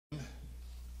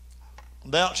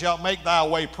thou shalt make thy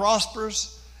way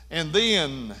prosperous, and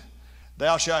then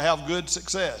thou shalt have good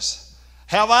success.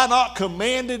 Have I not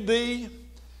commanded thee?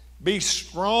 Be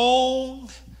strong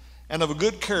and of a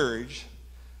good courage.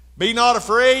 Be not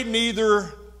afraid,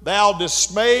 neither thou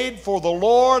dismayed, for the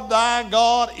Lord thy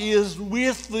God is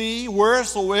with thee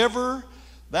wheresoever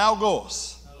thou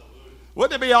goest.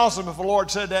 Wouldn't it be awesome if the Lord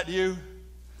said that to you?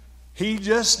 He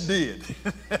just did.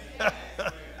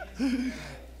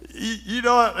 You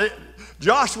know,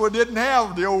 Joshua didn't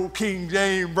have the old King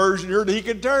James version here that he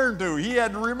could turn to. He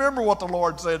had to remember what the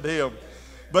Lord said to him.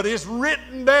 But it's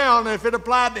written down. If it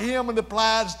applied to him, it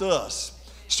applies to us.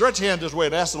 Stretch your hand this way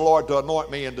and ask the Lord to anoint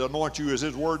me and to anoint you as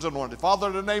his word's anointed. Father,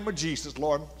 in the name of Jesus,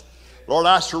 Lord,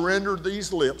 I surrender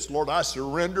these lips. Lord, I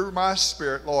surrender my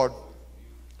spirit, Lord.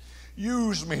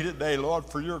 Use me today, Lord,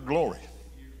 for your glory.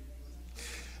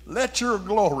 Let your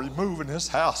glory move in this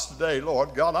house today,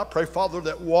 Lord God. I pray, Father,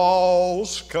 that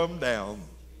walls come down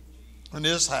in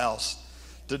this house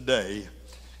today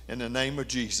in the name of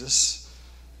Jesus.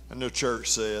 And the church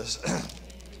says,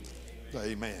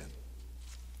 amen.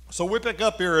 So we pick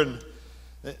up here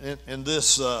in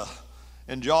this,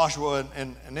 in Joshua,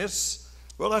 and it's,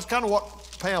 well, that's kind of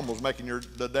what Pam was making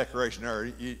the declaration there.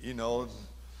 You know,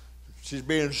 she's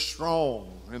being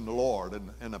strong in the Lord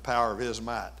and the power of his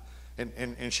might.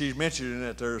 And she's mentioning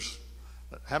that there's,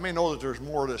 how many know that there's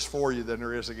more that's for you than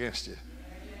there is against you?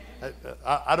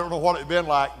 I don't know what it's been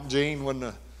like, Gene, when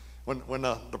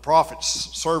the prophet's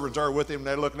servants are with him,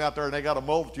 they're looking out there and they got a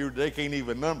multitude they can't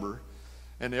even number.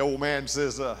 And the old man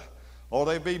says, oh,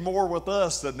 they be more with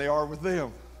us than they are with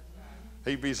them.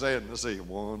 He'd be saying, let's see,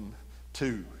 1,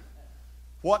 2.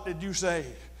 What did you say?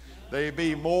 They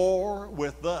be more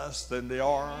with us than they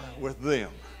are with them.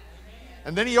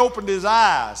 And then he opened his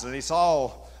eyes and he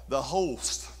saw the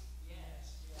host.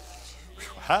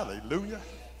 Hallelujah.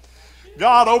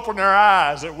 God opened our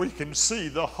eyes that we can see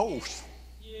the host.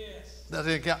 That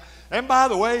didn't count. And by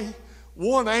the way,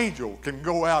 one angel can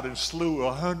go out and slew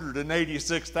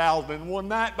 186,000 in one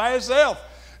night by itself.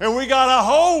 And we got a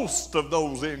host of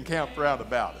those encamped round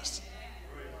about us.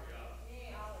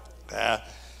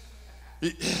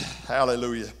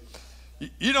 Hallelujah.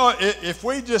 You know, if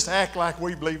we just act like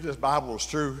we believe this Bible is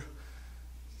true,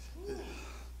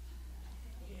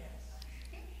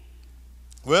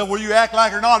 well, will you act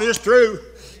like or not? It's true.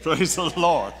 Praise the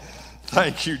Lord.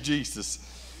 Thank you, Jesus.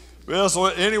 Well, so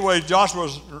anyway,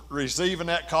 Joshua's receiving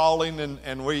that calling,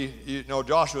 and we, you know,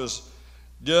 Joshua's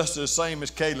just the same as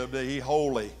Caleb. He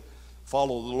wholly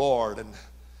followed the Lord,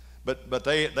 but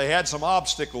they had some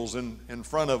obstacles in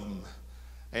front of them,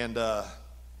 and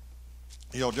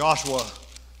you know, Joshua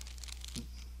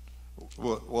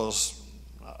was,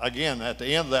 again, at the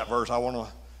end of that verse, I want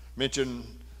to mention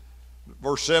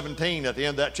verse 17 at the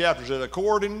end of that chapter. Said,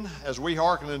 according as we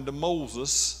hearken unto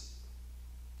Moses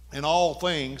in all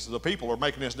things, the people are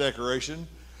making this declaration,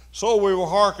 so we will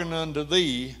hearken unto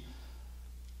thee.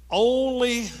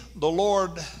 Only the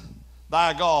Lord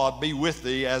thy God be with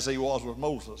thee as he was with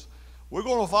Moses. We're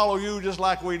going to follow you just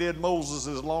like we did Moses,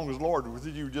 as long as the Lord was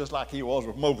with you, just like he was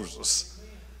with Moses.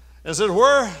 And said,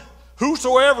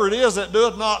 whosoever it is that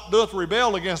doth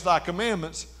rebel against thy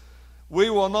commandments,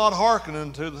 we will not hearken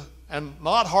unto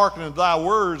not hearken unto thy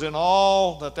words in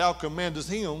all that thou commandest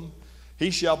him,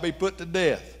 he shall be put to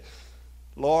death.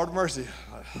 Lord mercy.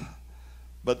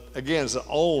 But again, it's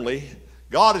only.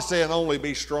 God is saying only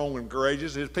be strong and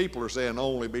courageous. His people are saying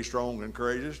only be strong and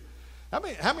courageous. How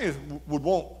many would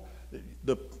want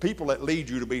the people that lead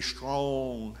you to be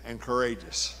strong and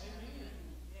courageous?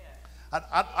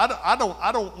 I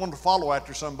don't want to follow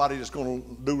after somebody that's going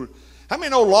to do. How many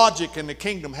know logic in the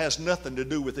kingdom has nothing to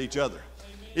do with each other?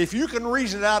 If you can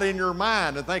reason it out in your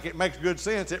mind and think it makes good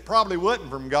sense, it probably wasn't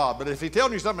from God. But if he's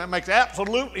telling you something that makes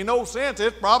absolutely no sense,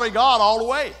 it's probably God all the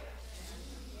way.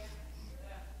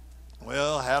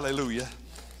 Well, hallelujah.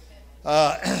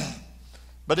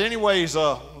 But anyways,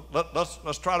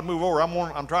 let's try to move over.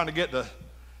 I'm trying to get to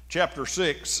chapter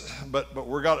 6, but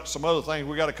we got some other things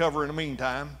we got to cover in the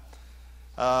meantime.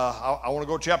 I want to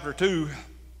go to chapter 2,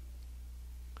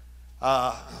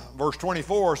 verse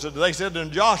 24. So they said to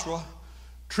Joshua,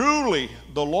 truly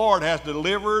the Lord hath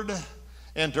delivered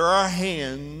into our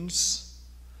hands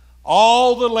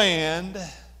all the land,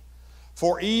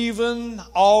 for even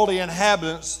all the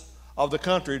inhabitants of the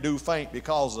country do faint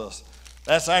because of us.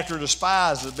 That's after the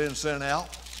spies have been sent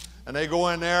out, and they go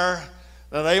in there.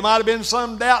 Now, they might have been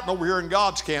some doubting over here in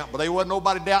God's camp, but there wasn't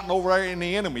nobody doubting over there in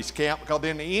the enemy's camp, because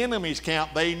in the enemy's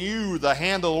camp, they knew the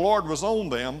hand of the Lord was on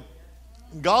them.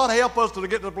 God help us to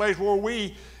get to the place where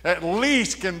we at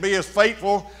least can be as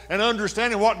faithful and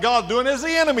understanding what God's doing as the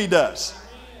enemy does.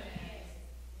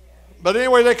 But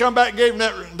anyway, they come back and gave him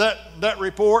that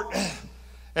report.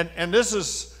 And this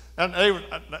is, and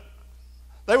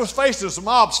they was facing some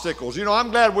obstacles. You know,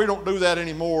 I'm glad we don't do that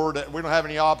anymore, that we don't have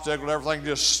any obstacles, everything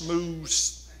just smooth.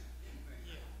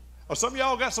 Well, some of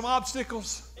y'all got some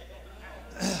obstacles?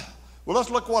 Well, let's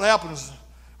look what happens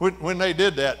when they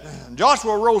did that.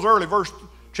 Joshua rose early,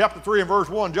 chapter 3 and verse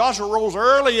 1. Joshua rose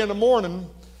early in the morning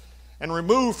and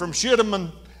removed from Shittim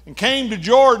and came to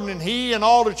Jordan, and he and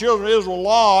all the children of Israel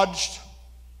lodged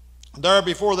there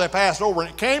before they passed over. And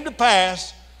it came to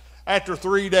pass after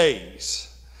 3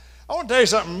 days. I want to tell you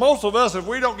something. Most of us, if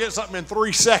we don't get something in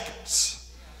 3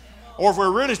 seconds, or if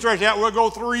we're really stretched out, we'll go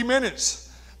 3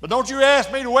 minutes. But don't you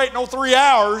ask me to wait no 3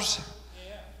 hours.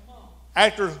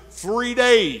 After 3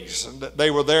 days that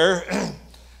they were there,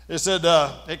 it said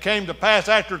it came to pass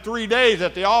after 3 days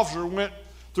that the officer went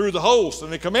through the host,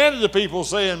 and he commanded the people,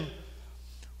 saying,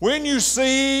 when you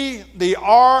see the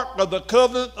ark of the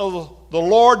covenant of the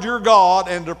Lord your God,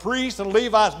 and the priests and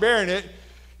Levites bearing it,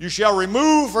 you shall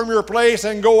remove from your place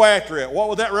and go after it. What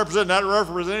would that represent? That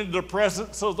represented the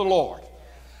presence of the Lord.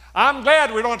 I'm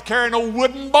glad we don't have to carry no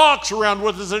wooden box around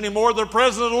with us anymore. The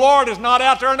presence of the Lord is not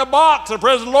out there in a box. The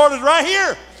presence of the Lord is right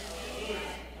here.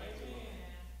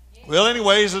 Well,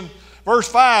 anyways, in verse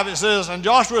 5 it says, and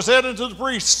Joshua said unto the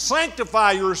priests,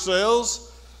 sanctify yourselves,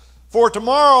 for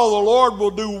tomorrow the Lord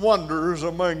will do wonders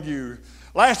among you.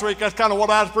 Last week, that's kind of what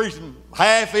I was preaching.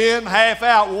 Half in, half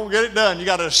out, won't get it done. You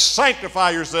got to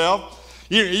sanctify yourself.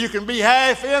 You can be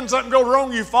half in, something goes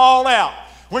wrong, you fall out.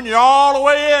 When you're all the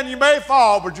way in, you may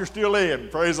fall, but you're still in.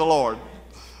 Praise the Lord.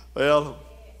 Well,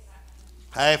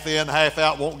 half in, half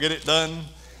out won't get it done.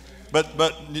 But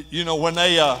you know, when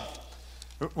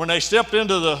they stepped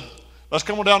into let's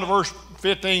come on down to verse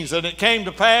 15. Said, it came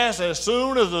to pass as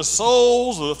soon as the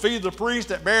soles of the feet of the priest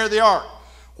that bare the ark.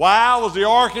 Why was the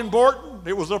ark important?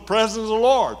 It was the presence of the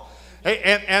Lord.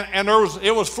 And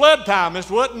it was flood time. It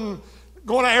wasn't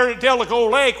going out here to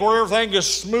Tellico Lake where everything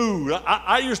is smooth.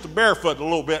 I used to barefoot a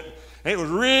little bit. And it was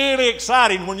really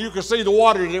exciting when you could see the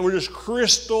water. It was just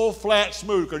crystal flat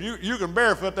smooth. Because you can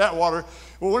barefoot that water.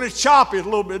 But when it's choppy, it's a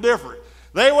little bit different.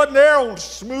 They wasn't there on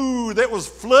smooth. It was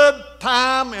flood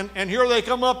time. And here they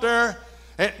come up there.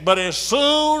 But as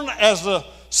soon as the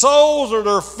soles of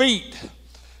their feet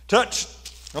touched,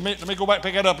 let me go back,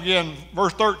 pick that up again.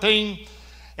 Verse 13.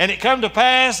 And it come to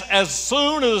pass, as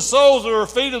soon as the soles of their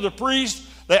feet of the priests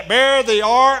that bear the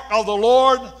ark of the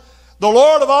Lord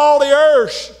of all the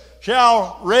earth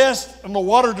shall rest in the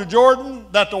waters of Jordan,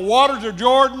 that the waters of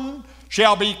Jordan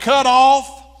shall be cut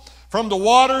off from the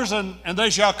waters, and they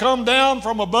shall come down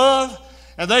from above,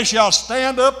 and they shall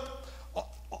stand up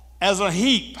as a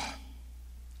heap.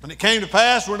 And it came to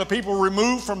pass when the people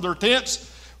removed from their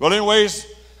tents. Well, anyways,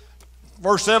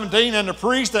 verse 17, and the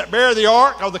priests that bear the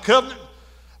ark of the covenant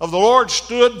of the Lord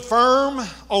stood firm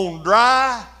on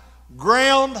dry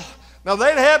ground. Now,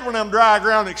 they'd had one of them dry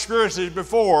ground experiences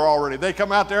before already. They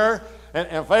come out there,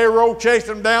 and Pharaoh chased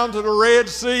them down to the Red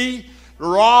Sea. The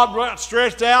rod went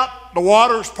stretched out. The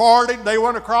waters parted. They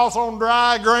went across on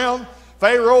dry ground.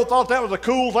 Pharaoh thought that was a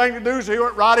cool thing to do, so he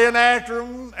went right in after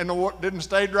them, and the water didn't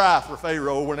stay dry for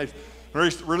Pharaoh when they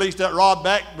released that rod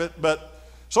back.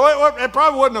 So it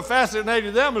probably wouldn't have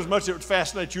fascinated them as much as it would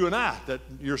fascinate you and I, that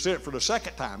you're seeing it for the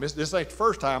second time. This ain't the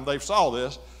first time they saw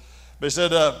this. But it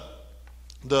said,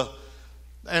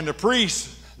 and the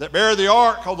priests that bear the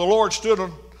ark of the Lord stood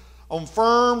on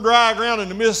firm dry ground in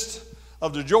the midst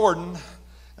of the Jordan,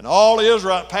 and all the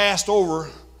Israelites passed over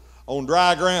on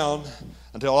dry ground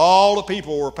until all the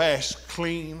people were passed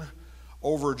clean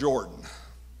over Jordan.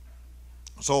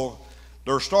 So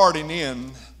they're starting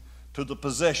in to the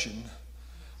possession.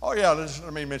 Oh yeah,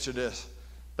 let me mention this.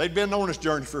 They'd been on this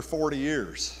journey for 40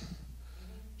 years.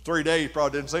 3 days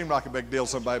probably didn't seem like a big deal.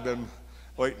 Somebody had been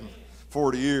waiting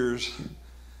 40 years.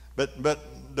 But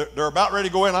they're about ready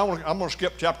to go in. I'm going to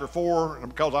skip chapter 4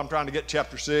 because I'm trying to get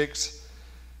chapter 6.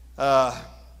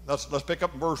 Let's pick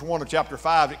up in verse 1 of chapter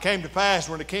 5. It came to pass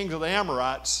when the kings of the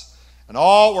Amorites and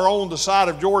all were on the side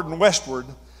of Jordan westward,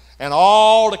 and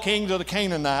all the kings of the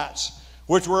Canaanites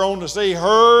which were on the sea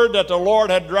heard that the Lord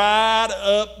had dried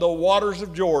up the waters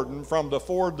of Jordan from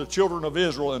before the children of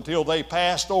Israel until they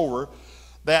passed over,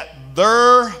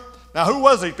 now who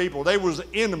was these people? They was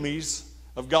enemies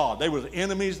of God. They was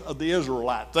enemies of the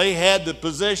Israelites. They had the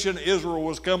possession Israel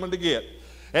was coming to get.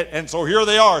 And so here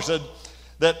they are, said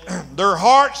that their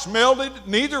hearts melted,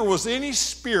 neither was any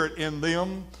spirit in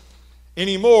them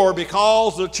anymore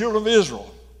because of the children of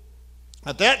Israel.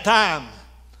 At that time,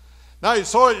 now,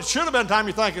 so it should have been time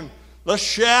you're thinking, let's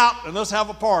shout and let's have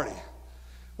a party.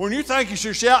 When you think you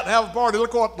should shout and have a party,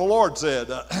 look what the Lord said.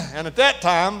 And at that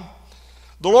time,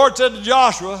 the Lord said to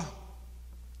Joshua,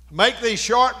 make these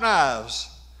sharp knives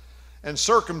and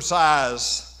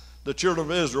circumcise the children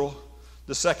of Israel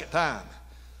the second time.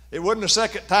 It wasn't the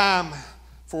second time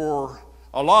for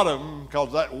a lot of them,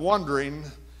 because that wandering,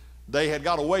 they had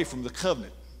got away from the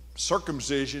covenant.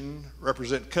 Circumcision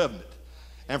represents covenant.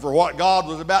 And for what God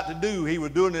was about to do, he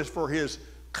was doing this for his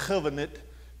covenant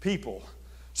people.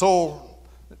 So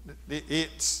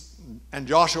and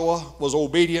Joshua was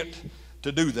obedient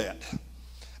to do that.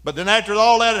 But then after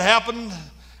all that had happened,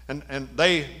 and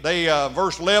they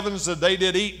verse 11 said they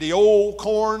did eat the old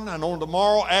corn, and on the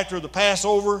morrow after the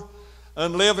Passover,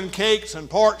 unleavened cakes and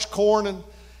parched corn,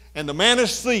 and the manna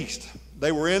ceased.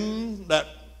 They were in that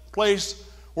place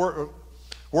where it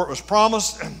was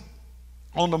promised.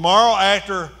 On the morrow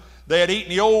after they had eaten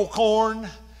the old corn,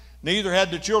 neither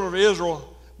had the children of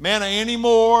Israel manna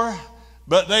anymore,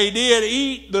 but they did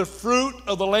eat the fruit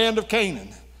of the land of Canaan.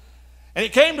 And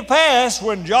it came to pass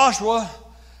when Joshua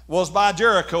was by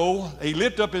Jericho, he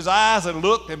lifted up his eyes and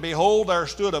looked, and behold, there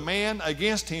stood a man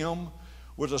against him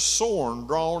with a sword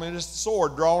drawn in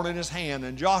his hand.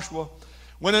 And Joshua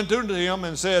went unto him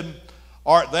and said,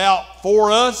 art thou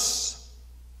for us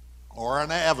or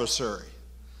an adversary?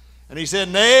 And he said,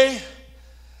 nay,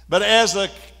 but as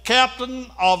the captain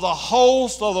of the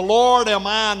host of the Lord am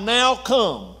I now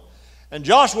come. And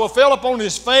Joshua fell upon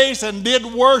his face and did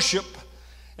worship,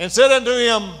 and said unto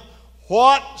him,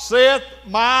 what saith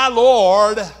my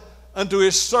Lord unto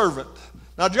his servant?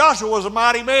 Now Joshua was a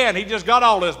mighty man. He just got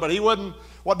all this, but he wasn't,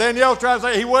 what Danielle's trying to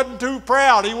say, he wasn't too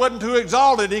proud. He wasn't too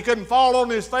exalted. He couldn't fall on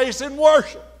his face in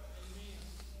worship.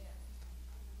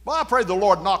 Well, I pray the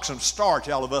Lord knock some starch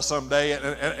out of us someday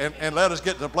and let us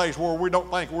get to a place where we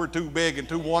don't think we're too big and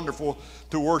too wonderful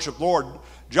to worship the Lord.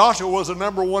 Joshua was the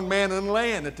 #1 man in the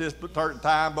land at this certain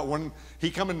time, but when he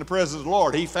come in the presence of the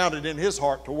Lord, he found it in his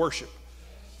heart to worship.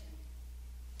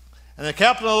 And the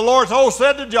captain of the Lord's host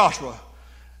said to Joshua,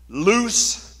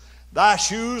 loose thy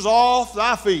shoes off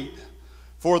thy feet,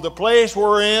 for the place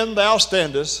wherein thou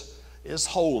standest is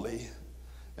holy.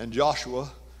 And Joshua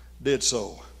did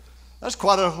so. That's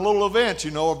quite a little event, you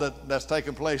know, that's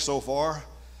taken place so far.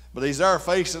 But he's there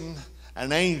facing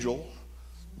an angel,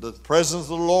 the presence of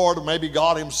the Lord, or maybe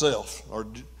God himself.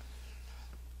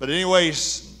 But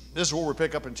anyways, this is where we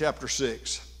pick up in chapter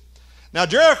 6. Now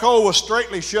Jericho was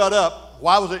straitly shut up.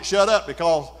 Why was it shut up?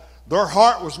 Because their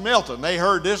heart was melting. They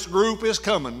heard this group is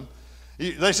coming.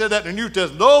 They said that in the New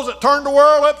Testament. Those that turned the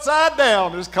world upside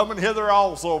down is coming hither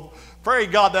also. Pray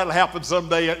God that'll happen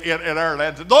someday in our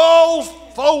land. Those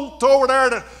folks over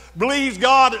there that believes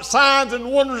God, that signs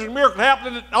and wonders and miracles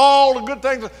happening, and all the good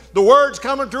things, the word's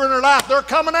coming through in their life, they're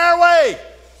coming our way.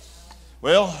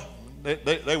 Well,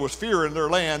 they was fear in their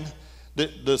land.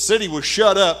 The city was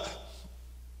shut up.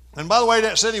 And by the way,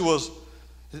 that city was,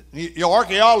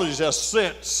 archaeologists have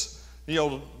since,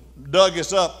 dug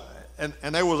this up.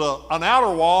 And there was an outer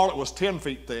wall that was 10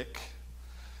 feet thick,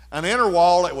 an inner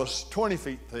wall that was 20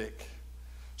 feet thick.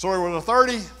 So there was a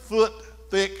 30-foot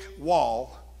thick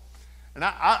wall. And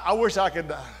I wish I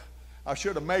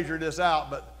should have measured this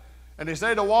out, and they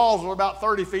say the walls were about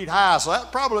 30 feet high, so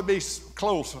that'd probably be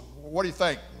close. What do you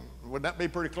think? Would that be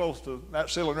pretty close to that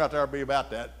ceiling right there? Would be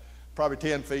about that, probably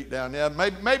 10 feet down. Yeah,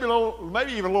 maybe even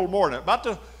a little more than that. About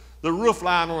the roof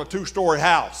line on a 2-story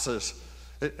house is.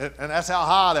 And that's how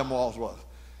high them walls was.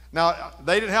 Now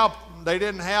they didn't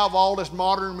have all this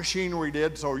modern machinery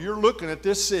did. So you're looking at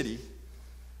this city,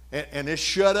 and it's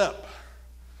shut up.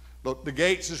 The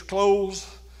gates is closed.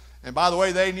 And by the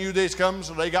way, they knew this coming,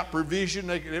 so they got provision.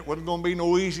 It wasn't going to be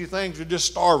no easy thing to just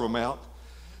starve them out.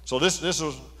 So this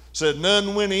was said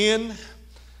none went in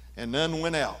and none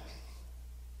went out.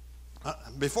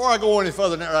 Before I go any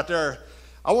further than that right there,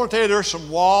 I want to tell you there's some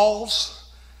walls.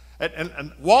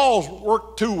 And walls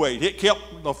work two ways. It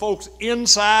kept the folks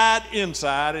inside, and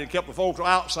it kept the folks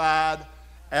outside.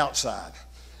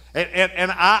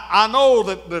 And I know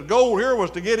that the goal here was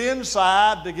to get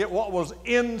inside, to get what was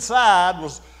inside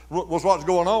was what's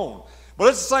going on. But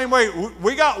it's the same way.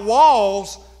 We got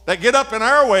walls that get up in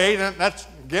our way, and that's,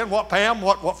 again, what Pam,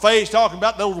 what Faye's talking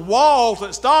about, those walls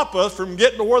that stop us from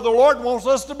getting to where the Lord wants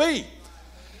us to be.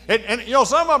 And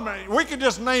some of them, we could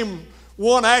just name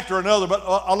one after another, but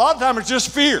a lot of times it's just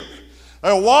fear.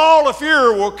 A wall of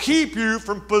fear will keep you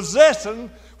from possessing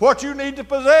what you need to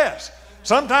possess.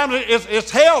 Sometimes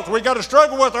it's health. We got to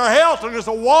struggle with our health, and there's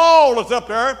a wall that's up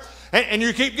there, and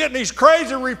you keep getting these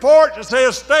crazy reports that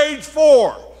says stage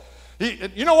 4.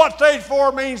 You know what stage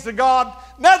 4 means to God?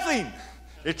 Nothing.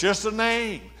 It's just a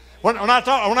name. When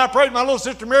I prayed with my little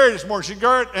sister Mary this morning,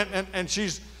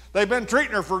 they've been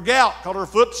treating her for gout because her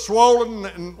foot's swollen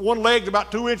and one leg's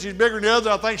about 2 inches bigger than the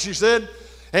other, I think she said.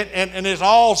 and it's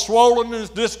all swollen and it's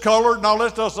discolored and all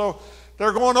this stuff. So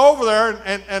they're going over there,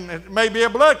 and it may be a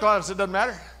blood clot. I said, it doesn't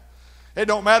matter. It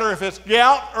don't matter if it's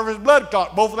gout or if it's blood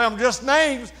clot. Both of them are just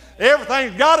names.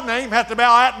 Everything's got a name, has to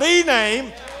bow at the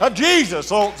name of Jesus.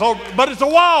 But it's a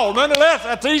wall. Nonetheless,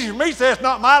 that's easy for me to say. It's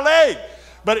not my leg.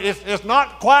 But it's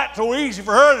not quite so easy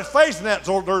for her that's facing that,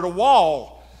 so there's a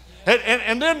wall.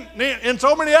 And then in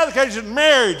so many other cases,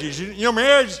 marriages,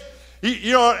 marriage,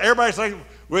 everybody's saying,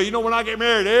 well, when I get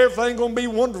married, everything's going to be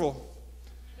wonderful.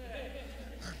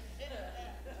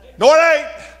 No, it ain't.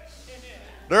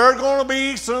 There are going to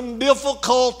be some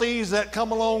difficulties that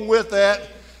come along with that.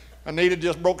 Anita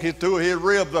just broke two of his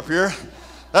ribs up here.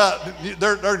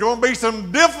 There's going to be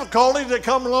some difficulties that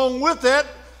come along with that.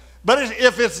 But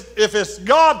if it's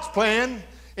God's plan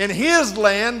in His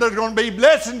land, there's going to be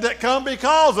blessings that come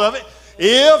because of it.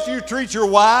 If you treat your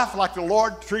wife like the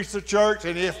Lord treats the church,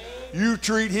 and if you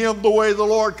treat him the way the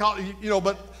Lord called,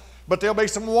 but there'll be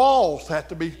some walls that have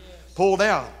to be pulled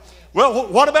down. Well,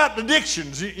 what about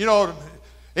addictions? In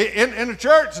the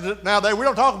church nowadays, we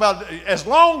don't talk about it. As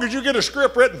long as you get a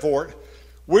script written for it,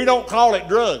 we don't call it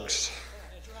drugs.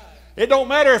 It don't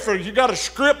matter if you got a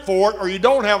script for it or you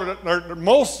don't have it.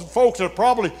 Most folks that are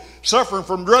probably suffering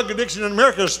from drug addiction in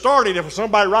America started if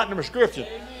somebody writing them a prescription.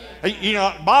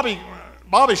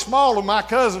 Bobby Small, my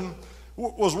cousin,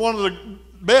 was one of the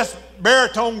best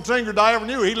baritone singers I ever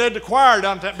knew. He led the choir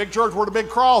down to that big church where the big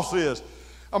cross is.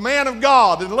 A man of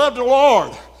God and loved the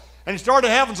Lord. And he started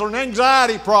having some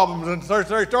anxiety problems, and so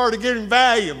they started giving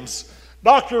Valiums.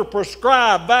 Doctor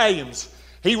prescribed Valiums.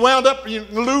 He wound up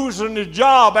losing his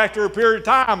job after a period of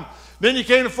time. Then he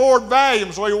can't afford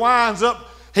Valium, so he winds up,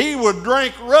 he would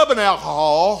drink rubbing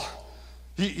alcohol,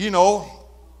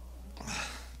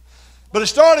 But it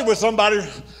started with somebody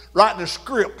writing a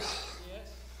script.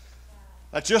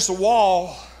 That's just a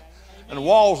wall, and the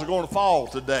walls are going to fall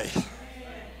today.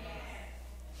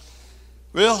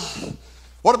 Well,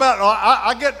 what about,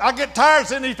 I get tired of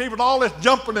seeing these people and all this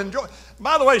jumping and joy.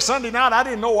 By the way, Sunday night, I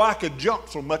didn't know I could jump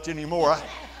so much anymore.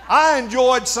 I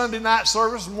enjoyed Sunday night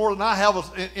service more than I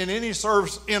have in any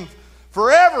service in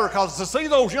forever, because to see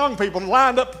those young people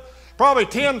lined up, probably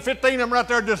 10, 15 of them right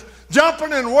there just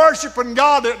jumping and worshiping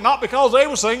God, not because they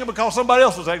were singing, because somebody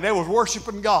else was singing. They was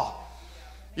worshiping God.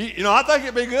 I think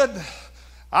it'd be good.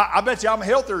 I bet you I'm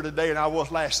healthier today than I was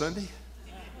last Sunday.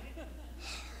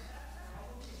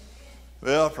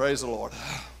 Well, praise the Lord.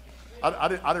 I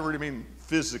didn't really mean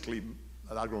physically.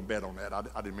 I was going to bet on that.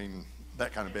 I didn't mean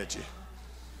that kind of bet you.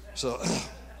 So,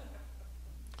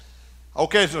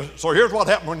 okay, so here's what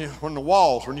happened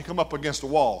when you come up against a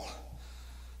wall.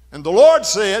 And the Lord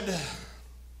said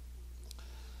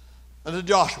unto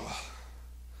Joshua,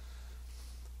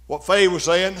 what Faye was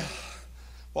saying,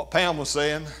 what Pam was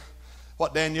saying,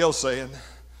 what Danielle's saying,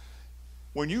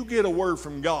 when you get a word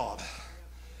from God,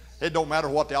 it don't matter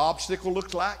what the obstacle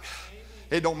looks like.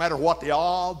 It don't matter what the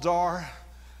odds are.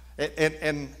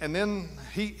 And then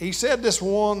he said this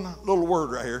one little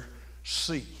word right here,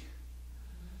 see.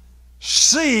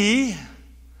 See,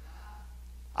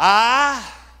 I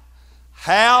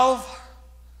have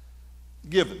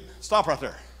given. Stop right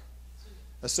there.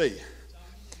 Let's see.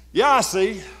 Yeah, I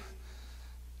see.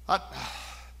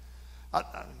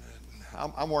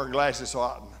 I'm wearing glasses,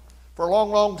 so for a long,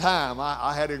 long time,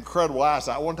 I had incredible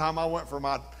eyesight. One time I went for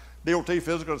my DOT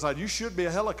physical and said, you should be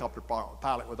a helicopter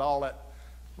pilot with all that.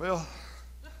 Well,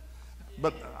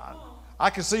 but I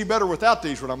can see better without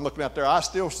these when I'm looking out there. I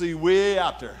still see way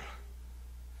out there.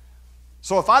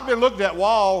 So if I'd been looking at that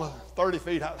wall 30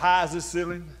 feet high as this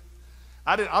ceiling,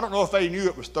 I don't know if they knew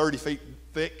it was 30 feet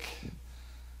thick.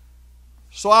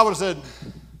 So I would have said,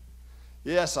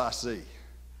 yes, I see.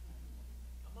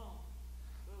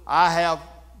 I have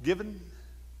given.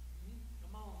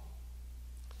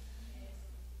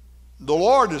 The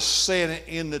Lord is saying it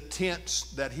in the tense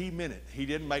that He meant it. He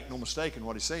didn't make no mistake in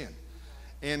what He's saying.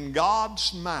 In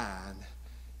God's mind,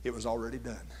 it was already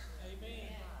done. Amen.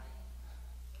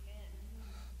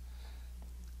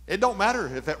 It don't matter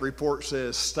if that report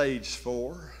says stage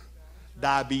 4,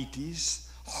 diabetes,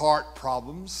 heart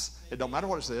problems. It don't matter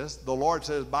what it says. The Lord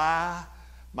says, by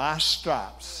my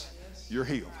stripes, you're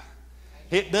healed.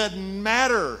 It doesn't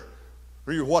matter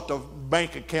what the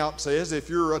bank account says. If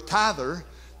you're a tither,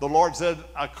 the Lord said,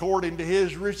 according to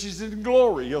His riches and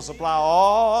glory, He'll supply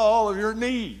all of your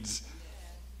needs.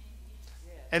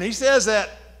 And He says that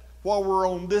while we're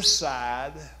on this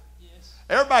side.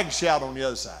 Everybody can shout on the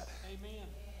other side. Amen.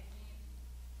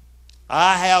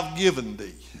 I have given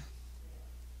thee.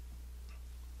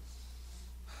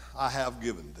 I have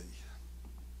given thee.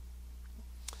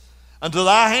 Unto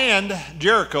thy hand,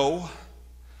 Jericho,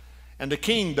 and the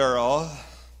king thereof,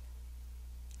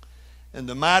 and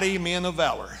the mighty men of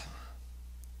valor,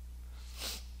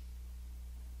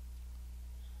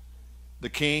 the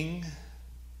king,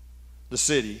 the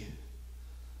city,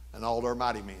 and all their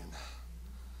mighty men.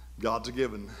 God's a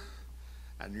given,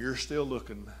 and you're still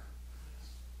looking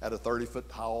at a 30-foot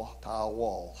tall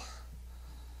wall.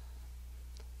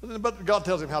 But God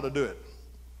tells him how to do it.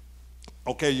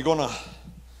 Okay, you're going to...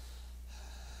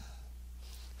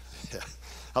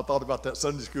 I thought about that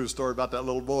Sunday school story about that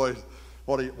little boy,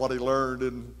 what he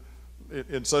learned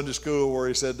in Sunday school, where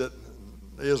he said that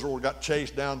Israel got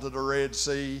chased down to the Red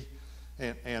Sea,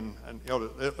 and you know,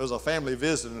 it was a family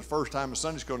visit, and the first time in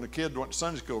Sunday school, and the kid went to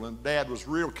Sunday school, and Dad was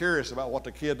real curious about what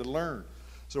the kid had learned.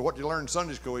 So what you learn in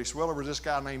Sunday school? He said, well, there was this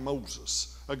guy named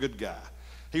Moses, a good guy.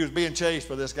 He was being chased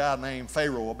by this guy named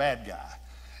Pharaoh, a bad guy.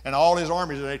 And all his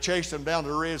armies, and they chased him down to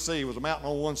the Red Sea. It was a mountain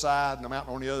on one side and a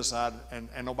mountain on the other side, and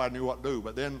nobody knew what to do.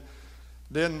 But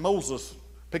then Moses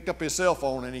picked up his cell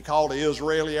phone and he called the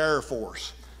Israeli Air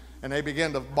Force. And they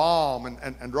began to bomb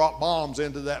and drop bombs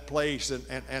into that place.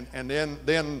 And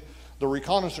then the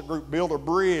reconnaissance group built a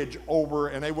bridge over,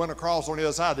 and they went across on the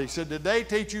other side. He said, did they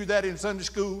teach you that in Sunday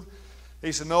school?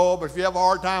 He said, no, but if you have a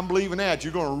hard time believing that,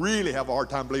 you're going to really have a hard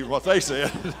time believing what they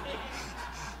said.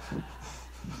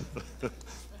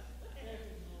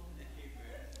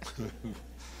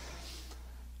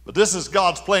 But this is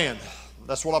God's plan.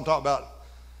 That's what I'm talking about.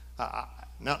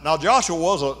 Now Joshua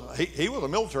was he was a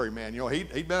military man. You know,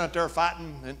 he'd been out there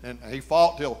fighting, and he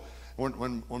fought till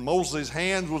when Moses'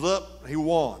 hands was up, he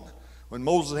won. When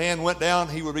Moses' hand went down,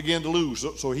 he would begin to lose.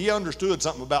 So he understood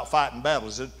something about fighting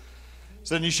battles. He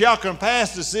said, you shall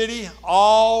compass the city,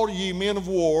 all ye men of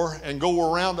war, and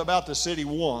go around about the city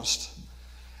once.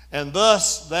 And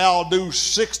thus thou do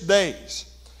 6 days.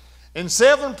 And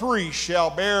 7 priests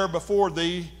shall bear before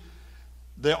thee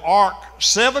the ark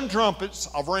 7 trumpets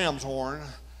of ram's horn.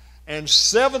 And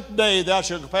 7th day thou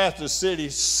shalt compass the city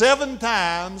 7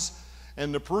 times,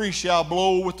 and the priest shall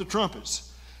blow with the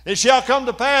trumpets. It shall come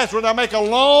to pass when I make a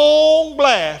long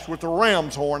blast with the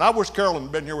ram's horn. I wish Carolyn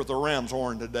had been here with the ram's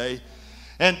horn today.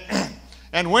 And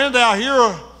when thou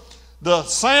hear the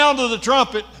sound of the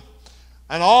trumpet,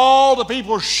 and all the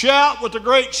people shout with a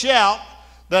great shout,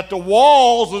 that the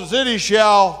walls of the city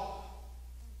shall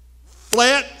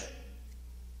fall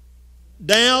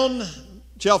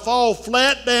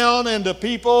flat down, and the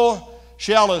people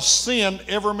shall ascend,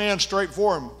 every man straight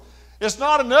for him. It's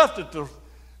not enough that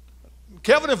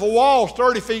Kevin, if a wall is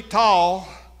 30 feet tall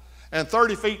and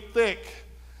 30 feet thick,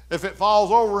 if it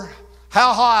falls over,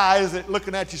 how high is it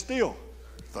looking at you still?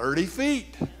 30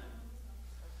 feet.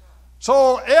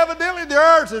 So evidently the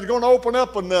earth is going to open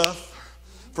up enough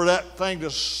for that thing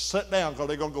to sit down, because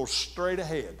they're going to go straight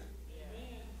ahead.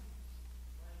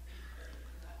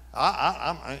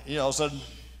 Said,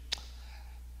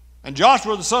 and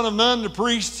Joshua the son of Nun, the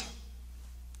priest,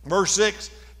 verse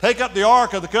 6, take up the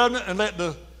ark of the covenant, and let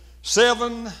the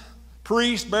 7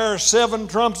 priests bear 7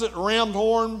 trumpets at ram's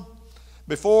horn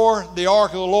before the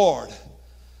ark of the Lord.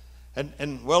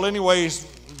 And well, anyways,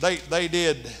 they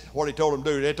did what he told them to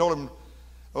do. They told him,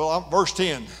 well, verse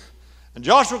 10, and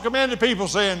Joshua commanded the people,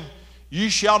 saying, ye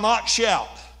shall not shout,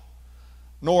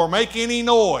 nor make any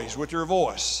noise with your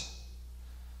voice.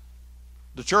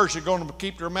 The church is going to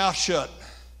keep their mouth shut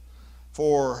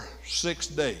for 6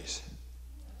 days.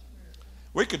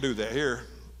 We could do that here.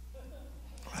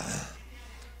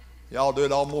 Y'all do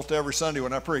it almost every Sunday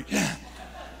when I preach.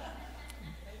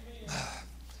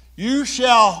 You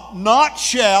shall not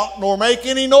shout, nor make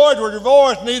any noise with your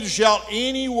voice, neither shall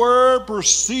any word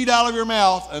proceed out of your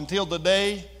mouth until the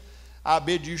day I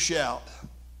bid you shout.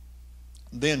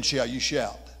 Then shall you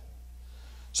shout.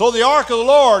 So the ark of the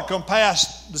Lord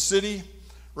compassed the city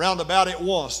round about it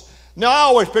once. Now I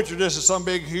always picture this as some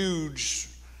big, huge.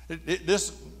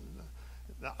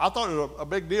 I thought it was a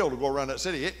big deal to go around that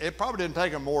city. It probably didn't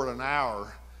take them more than an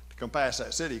hour to compass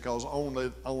that city, because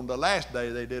on the last day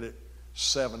they did it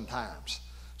 7 times.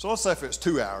 So let's say if it's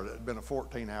 2 hours, it had been a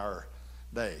 14-hour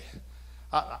day.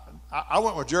 I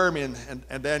went with Jeremy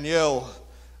and Danielle,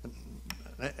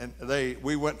 and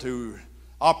we went to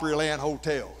Opryland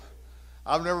Hotel.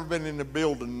 I've never been in a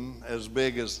building as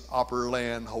big as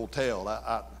Opryland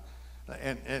Hotel.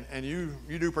 And you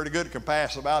do pretty good to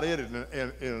compass about it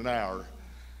in an hour.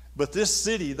 But this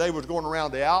city, they was going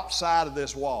around the outside of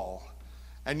this wall.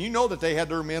 And you know that they had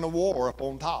their men of war up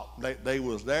on top. They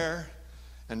was there,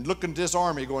 and looking at this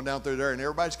army going down through there, and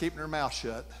everybody's keeping their mouth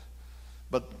shut.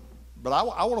 But I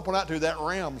want to point out to you that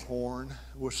ram's horn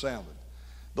was sounded.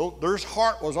 Their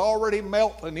heart was already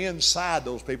melting inside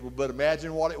those people, but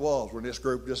imagine what it was when this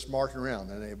group just marching around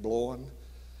and they blowing.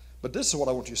 But this is what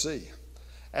I want you to see.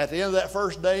 At the end of that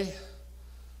first day,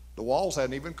 The walls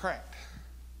hadn't even cracked.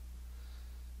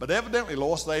 But evidently,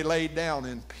 Lois, they laid down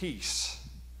in peace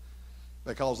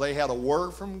because they had a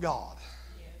word from God.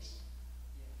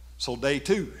 So day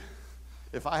 2,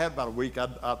 if I had about a week,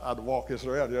 I'd walk this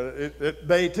around.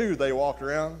 Day 2, they walked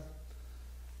around,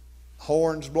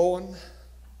 horns blowing,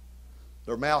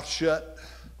 their mouths shut,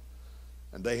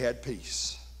 and they had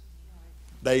peace.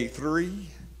 Day 3,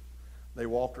 they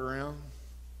walked around,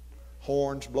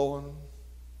 horns blowing.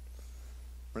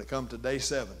 When it comes to day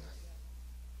 7,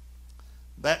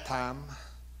 that time,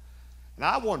 and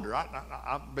I wonder,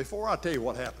 before I tell you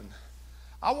what happened,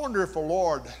 I wonder if the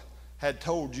Lord had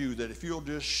told you that if you'll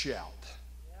just shout,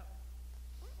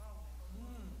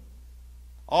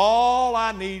 all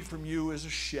I need from you is a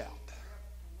shout.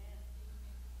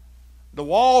 The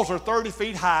walls are 30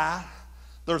 feet high.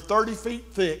 They're 30 feet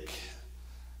thick.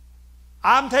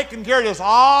 I'm taking care of this.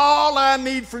 All I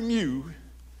need from you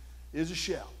is a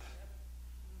shout.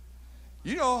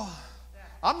 You know,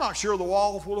 I'm not sure the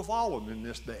walls would have fallen in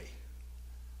this day.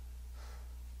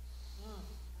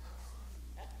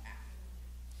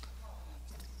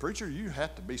 Preacher, you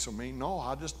have to be so mean. No,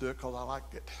 I just do it because I like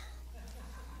it.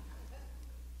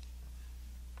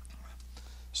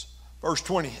 Verse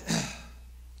 20.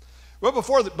 Well,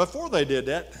 before they did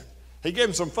that, he gave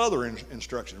them some further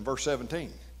instruction. Verse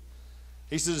 17.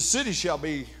 He says, the city shall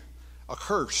be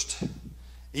accursed,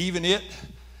 even it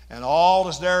and all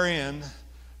that's therein,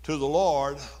 to the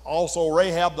Lord. Also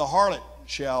Rahab the harlot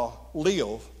shall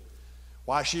live.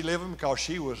 Why is she living? Because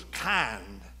she was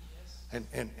kind.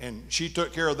 And she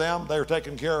took care of them. They were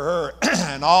taking care of her.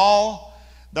 And all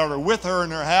that are with her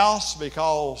in her house,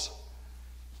 because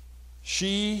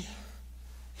she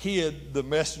hid the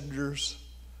messengers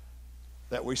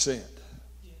that we sent.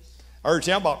 Yes. I heard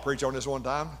Shambach preach on this one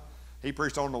time. He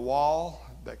preached on the wall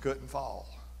that couldn't fall.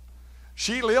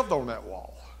 She lived on that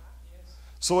wall. Yes.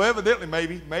 So evidently,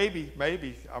 maybe,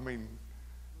 I mean,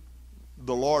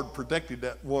 the Lord protected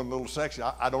that one little section.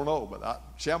 I don't know, but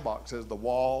Shambach says the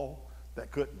wall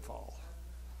that couldn't fall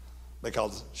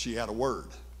because she had a word.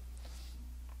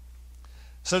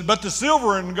 Said, but the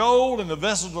silver and gold and the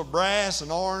vessels of brass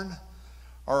and iron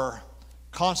are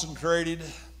consecrated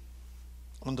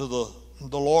unto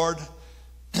the Lord,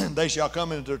 and they shall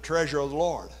come into the treasure of the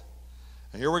Lord.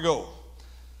 And here we go.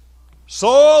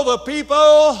 So the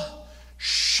people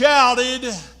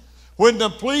shouted when the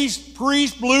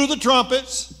priest blew the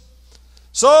trumpets.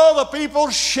 So the people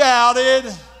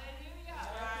shouted.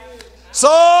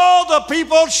 So the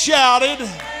people shouted.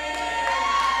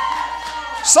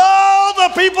 So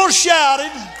the people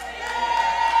shouted.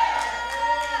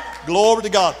 Glory to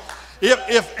God.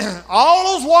 If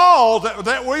all those walls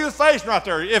that we were facing right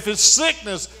there, if it's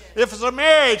sickness, if it's a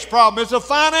marriage problem, it's a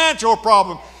financial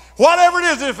problem, whatever it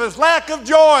is, if it's lack of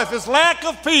joy, if it's lack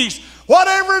of peace,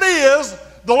 whatever it is,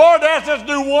 the Lord asked us to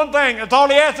do one thing. That's all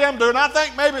He asked them to do. And I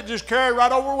think maybe it just carried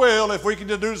right over well if we could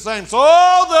just do the same. So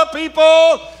the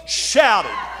people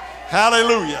shouted.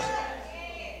 Hallelujah.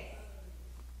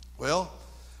 Well,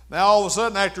 now all of a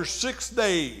sudden, after 6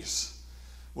 days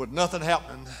with nothing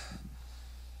happening,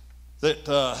 and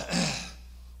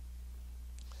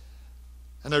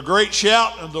a great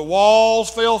shout, and the walls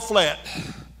fell flat,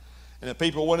 and the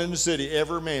people went in the city,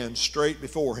 every man straight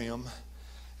before him,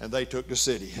 and they took the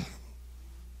city.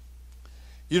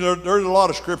 You know, there's a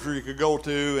lot of scripture you could go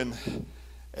to,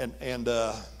 and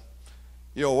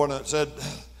you know, when it said,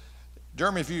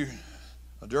 Jeremy,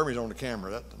 Jeremy's on the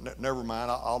camera. Never mind.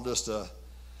 I'll just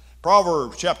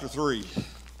Proverbs chapter 3.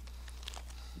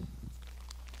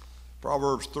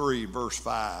 Proverbs 3, verse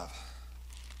 5.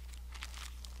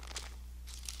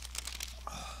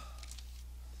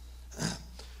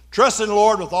 Trust in the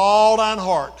Lord with all thine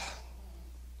heart.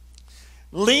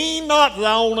 Lean not to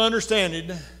thy own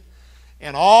understanding.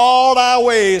 In all thy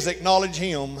ways acknowledge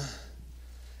Him,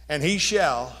 and He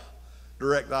shall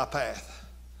direct thy path.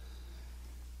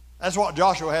 That's what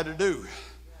Joshua had to do.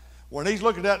 When he's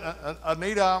looking at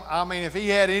Anita, I mean, if he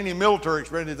had any military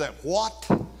experience, he'd think, what?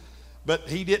 But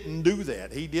he didn't do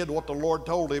that. He did what the Lord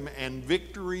told him, and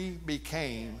victory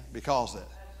became because of that.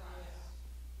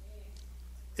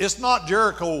 It's not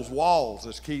Jericho's walls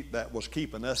that was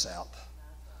keeping us out.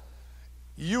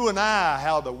 You and I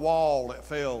have the wall that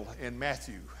fell in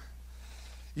Matthew.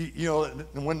 You know,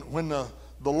 when the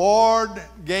Lord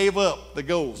gave up the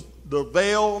ghost, the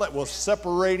veil that was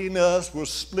separating us was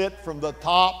split from the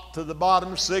top to the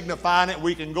bottom, signifying that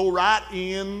we can go right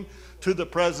in to the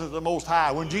presence of the Most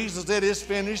High. When Jesus said it's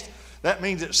finished, that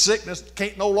means that sickness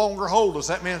can't no longer hold us.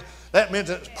 That means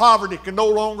that poverty can no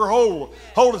longer hold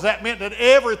us. That meant that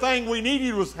everything we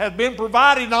needed had been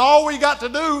provided, and all we got to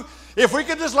do, if we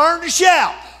could just learn to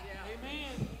shout.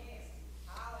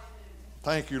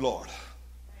 Thank you, Lord.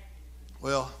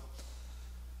 Well,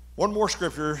 one more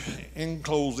scripture in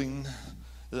closing.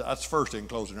 That's first in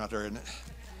closing right there, isn't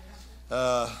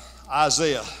it?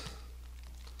 Isaiah.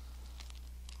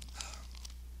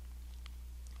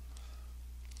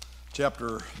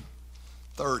 Chapter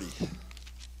 30.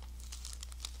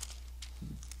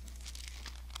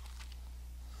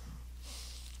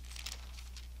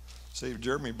 See if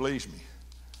Jeremy believes me.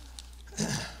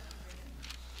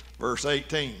 Verse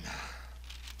 18.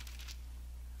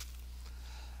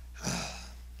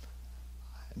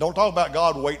 Don't talk about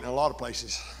God waiting in a lot of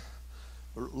places.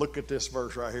 Look at this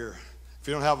verse right here. If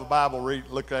you don't have a Bible,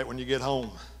 look at it when you get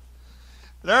home.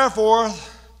 Therefore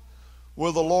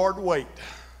will the Lord wait,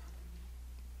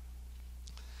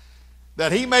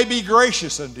 that he may be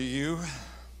gracious unto you,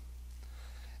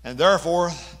 and therefore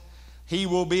he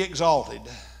will be exalted,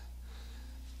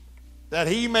 that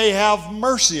he may have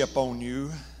mercy upon you.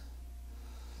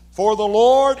 For the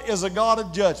Lord is a God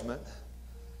of judgment.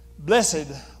 Blessed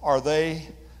are they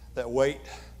that wait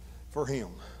for him.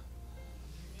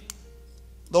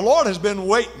 The Lord has been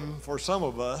waiting for some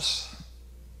of us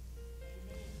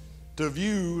to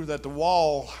view that the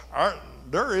wall,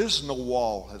 there is no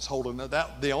wall that's holding it.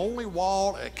 The only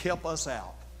wall that kept us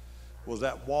out was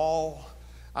that wall.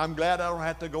 I'm glad I don't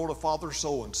have to go to Father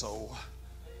so-and-so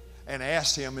and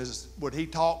ask him, would he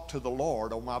talk to the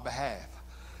Lord on my behalf?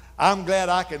 I'm glad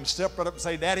I can step right up and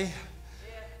say, Daddy,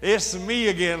 it's me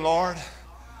again, Lord.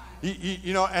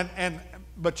 You know,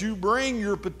 but you bring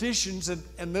your petitions,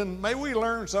 and then may we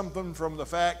learn something from the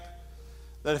fact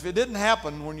that if it didn't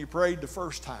happen when you prayed the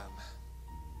first time,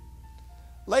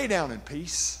 lay down in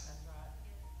peace.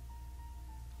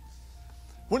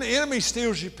 When the enemy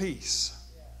steals your peace,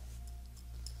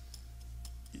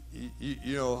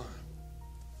 you know,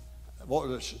 what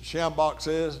the Shambach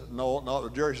says, no,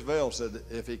 Jerry Savelle said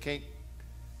that if he can't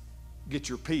get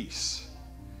your peace,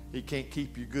 he can't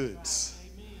keep your goods.